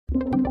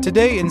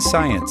Today in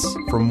Science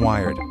from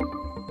Wired.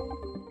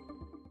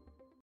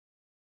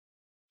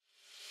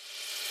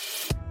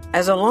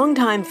 As a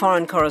longtime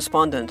foreign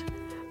correspondent,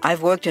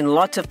 I've worked in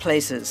lots of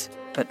places,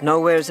 but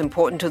nowhere as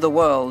important to the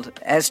world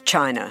as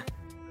China.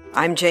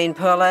 I'm Jane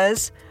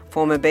Perlez,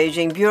 former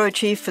Beijing bureau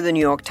chief for the New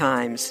York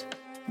Times.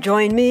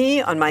 Join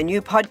me on my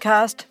new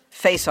podcast,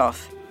 Face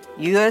Off,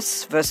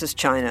 U.S. versus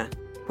China,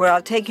 where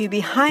I'll take you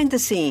behind the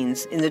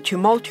scenes in the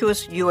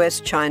tumultuous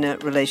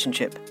U.S.-China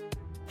relationship.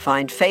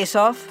 Find Face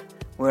Off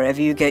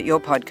wherever you get your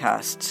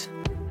podcasts.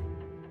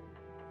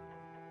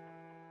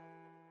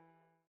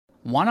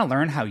 Want to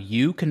learn how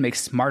you can make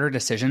smarter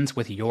decisions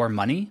with your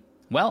money?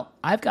 Well,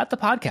 I've got the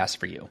podcast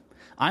for you.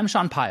 I'm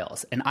Sean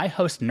Piles, and I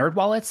host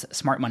NerdWallet's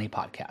Smart Money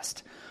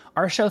Podcast.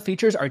 Our show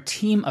features our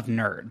team of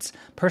nerds,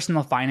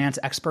 personal finance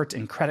experts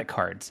in credit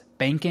cards,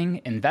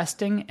 banking,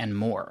 investing, and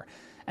more.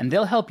 And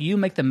they'll help you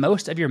make the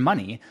most of your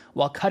money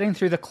while cutting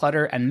through the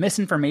clutter and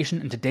misinformation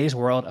in today's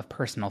world of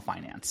personal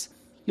finance.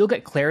 You'll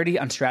get clarity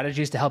on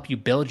strategies to help you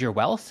build your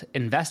wealth,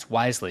 invest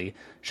wisely,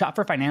 shop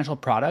for financial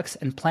products,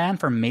 and plan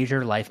for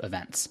major life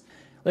events.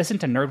 Listen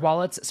to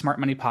NerdWallet's Smart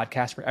Money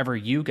Podcast wherever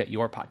you get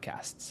your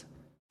podcasts.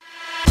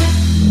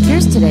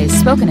 Here's today's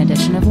spoken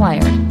edition of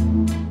Wired.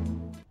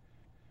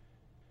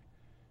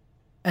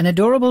 An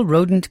adorable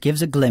rodent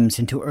gives a glimpse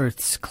into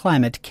Earth's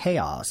climate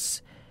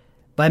chaos.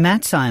 By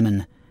Matt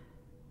Simon.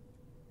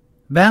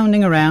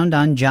 Bounding around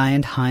on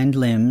giant hind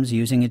limbs,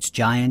 using its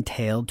giant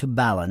tail to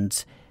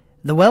balance,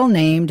 the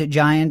well-named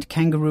giant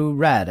kangaroo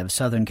rat of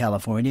Southern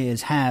California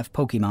is half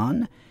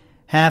Pokemon,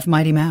 half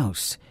Mighty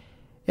Mouse.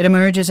 It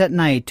emerges at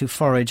night to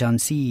forage on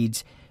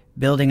seeds,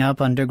 building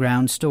up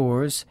underground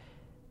stores.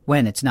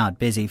 When it's not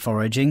busy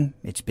foraging,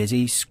 it's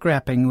busy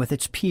scrapping with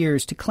its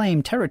peers to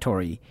claim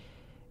territory.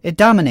 It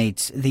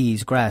dominates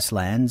these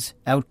grasslands,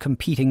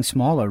 outcompeting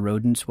smaller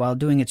rodents while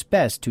doing its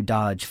best to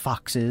dodge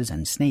foxes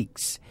and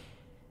snakes.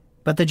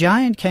 But the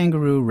giant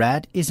kangaroo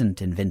rat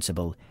isn't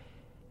invincible.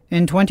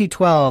 In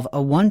 2012,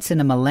 a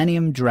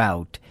once-in-a-millennium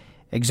drought,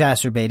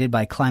 exacerbated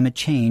by climate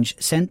change,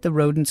 sent the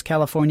rodent's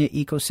California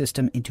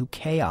ecosystem into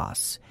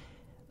chaos.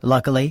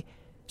 Luckily,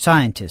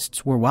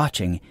 scientists were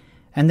watching,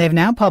 and they've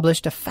now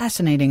published a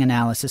fascinating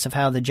analysis of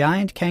how the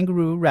giant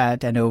kangaroo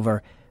rat and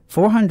over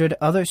 400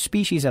 other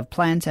species of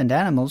plants and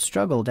animals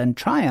struggled and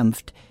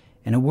triumphed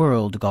in a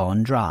world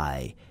gone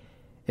dry.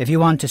 If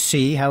you want to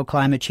see how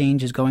climate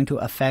change is going to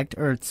affect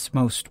Earth's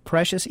most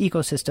precious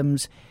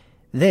ecosystems,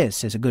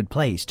 this is a good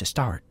place to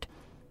start.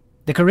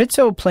 The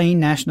Carrizo Plain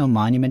National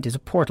Monument is a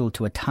portal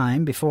to a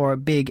time before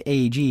Big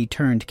AG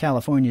turned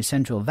California's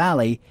Central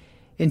Valley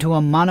into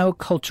a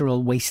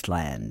monocultural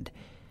wasteland.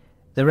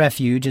 The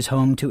refuge is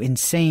home to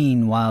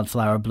insane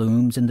wildflower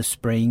blooms in the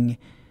spring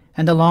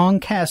and a long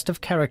cast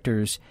of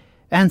characters,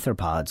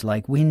 anthropods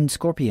like wind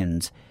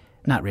scorpions,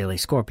 not really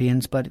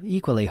scorpions but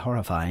equally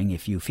horrifying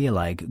if you feel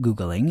like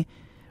Googling,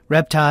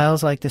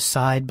 reptiles like the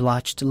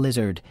side-blotched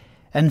lizard,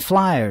 and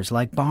flyers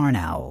like barn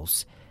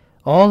owls.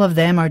 All of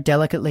them are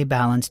delicately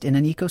balanced in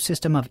an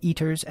ecosystem of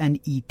eaters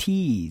and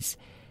ETs.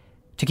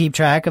 To keep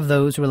track of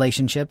those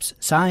relationships,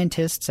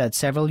 scientists at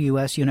several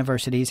U.S.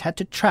 universities had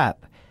to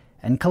trap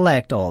and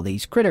collect all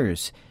these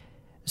critters.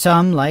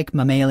 Some, like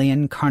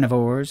mammalian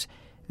carnivores,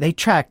 they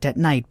tracked at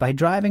night by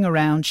driving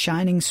around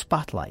shining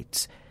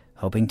spotlights,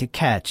 hoping to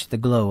catch the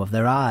glow of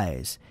their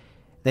eyes.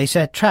 They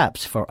set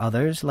traps for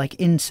others, like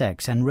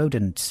insects and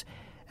rodents,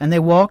 and they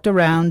walked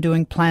around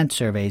doing plant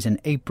surveys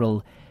in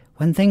April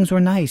when things were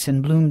nice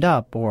and bloomed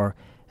up, or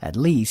at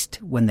least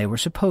when they were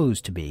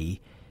supposed to be.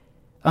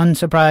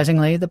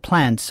 Unsurprisingly, the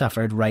plants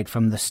suffered right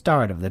from the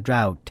start of the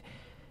drought.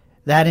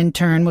 That in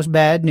turn was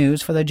bad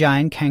news for the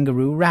giant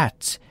kangaroo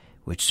rats,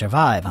 which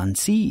survive on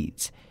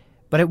seeds.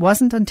 But it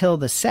wasn't until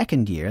the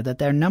second year that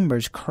their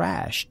numbers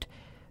crashed,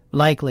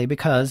 likely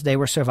because they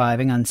were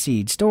surviving on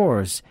seed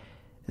stores.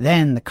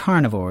 Then the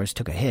carnivores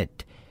took a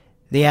hit.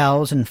 The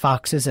owls and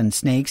foxes and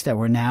snakes that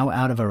were now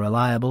out of a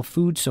reliable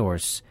food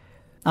source.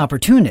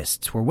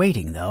 Opportunists were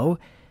waiting, though,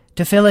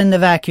 to fill in the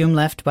vacuum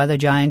left by the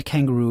giant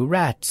kangaroo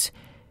rats.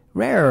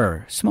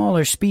 Rarer,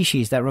 smaller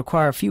species that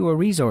require fewer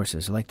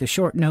resources, like the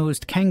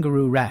short-nosed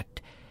kangaroo rat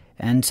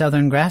and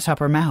southern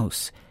grasshopper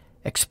mouse,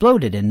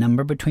 exploded in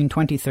number between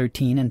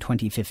 2013 and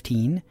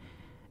 2015.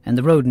 And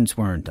the rodents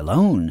weren't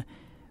alone.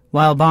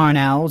 While barn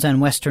owls and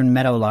western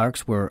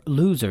meadowlarks were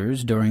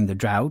losers during the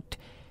drought,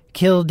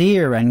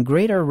 killdeer and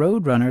greater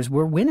roadrunners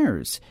were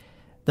winners.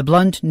 The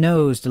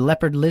blunt-nosed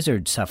leopard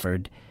lizard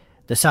suffered.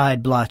 The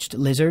side-blotched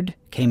lizard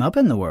came up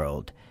in the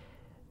world.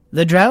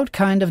 The drought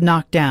kind of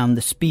knocked down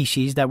the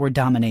species that were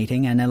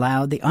dominating and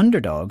allowed the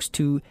underdogs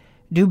to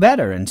do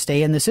better and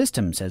stay in the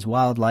system, says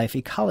wildlife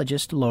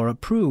ecologist Laura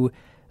Prue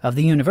of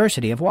the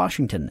University of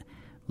Washington,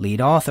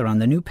 lead author on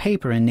the new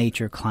paper in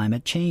Nature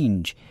Climate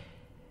Change.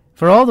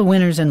 For all the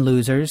winners and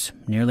losers,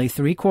 nearly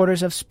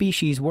three-quarters of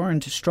species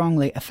weren't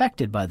strongly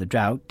affected by the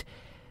drought.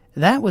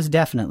 That was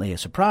definitely a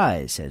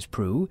surprise, says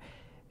Prue.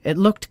 It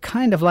looked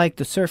kind of like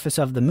the surface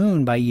of the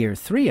moon by year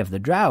 3 of the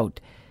drought.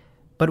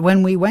 But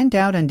when we went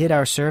out and did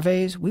our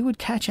surveys, we would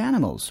catch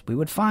animals. We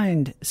would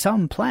find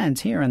some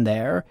plants here and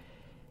there.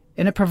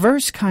 In a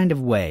perverse kind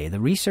of way, the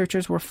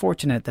researchers were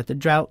fortunate that the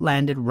drought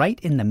landed right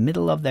in the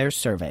middle of their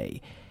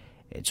survey.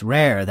 It's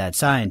rare that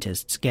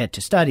scientists get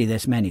to study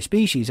this many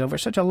species over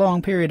such a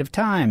long period of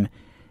time,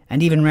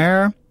 and even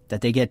rarer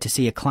that they get to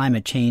see a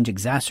climate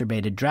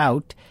change-exacerbated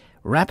drought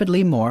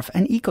rapidly morph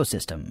an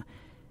ecosystem.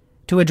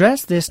 To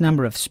address this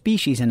number of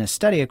species in a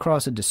study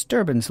across a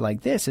disturbance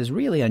like this is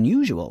really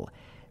unusual,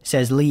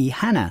 says Lee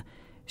Hanna,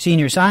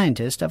 senior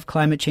scientist of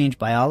climate change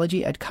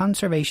biology at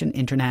Conservation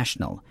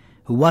International,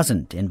 who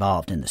wasn't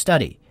involved in the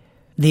study.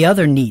 The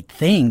other neat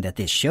thing that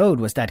this showed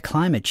was that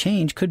climate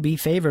change could be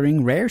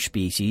favoring rare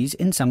species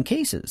in some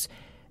cases,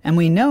 and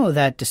we know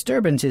that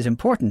disturbance is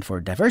important for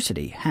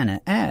diversity,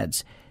 Hanna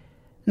adds.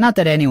 Not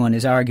that anyone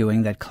is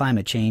arguing that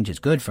climate change is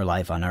good for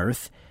life on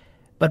Earth,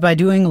 but by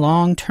doing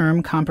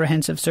long-term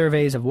comprehensive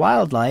surveys of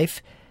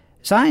wildlife,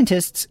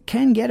 scientists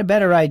can get a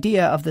better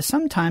idea of the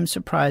sometimes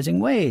surprising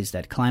ways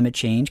that climate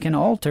change can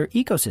alter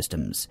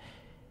ecosystems.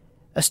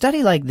 A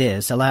study like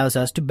this allows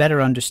us to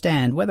better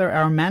understand whether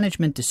our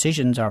management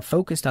decisions are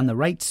focused on the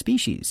right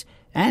species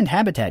and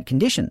habitat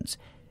conditions,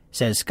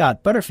 says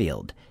Scott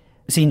Butterfield,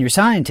 senior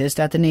scientist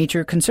at the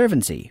Nature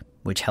Conservancy,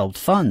 which helped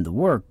fund the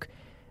work.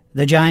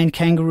 The giant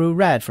kangaroo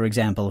rat, for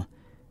example.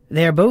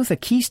 They are both a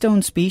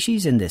keystone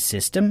species in this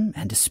system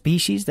and a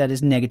species that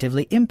is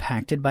negatively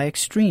impacted by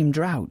extreme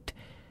drought.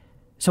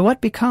 So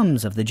what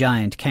becomes of the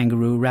giant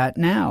kangaroo rat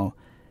now?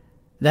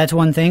 That's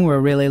one thing we're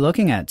really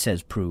looking at,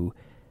 says Prue,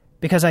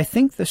 because I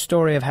think the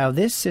story of how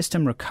this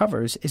system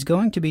recovers is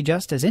going to be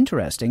just as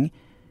interesting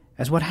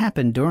as what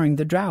happened during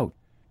the drought.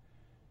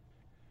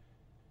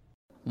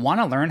 Want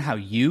to learn how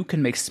you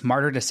can make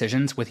smarter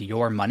decisions with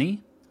your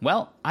money?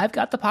 Well, I've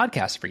got the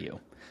podcast for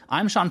you.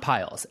 I'm Sean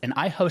Piles, and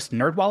I host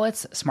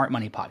NerdWallet's Smart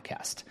Money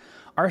Podcast.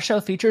 Our show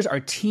features our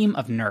team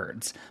of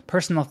nerds,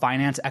 personal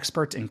finance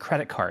experts in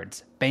credit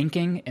cards,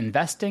 banking,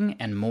 investing,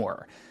 and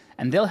more.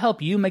 And they'll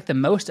help you make the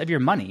most of your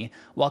money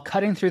while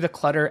cutting through the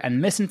clutter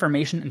and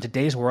misinformation in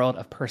today's world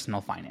of personal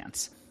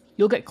finance.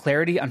 You'll get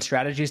clarity on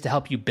strategies to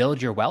help you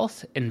build your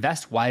wealth,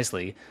 invest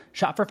wisely,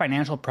 shop for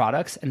financial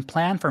products, and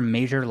plan for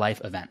major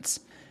life events.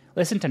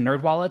 Listen to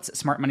NerdWallet's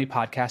Smart Money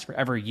Podcast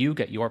wherever you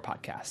get your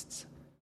podcasts.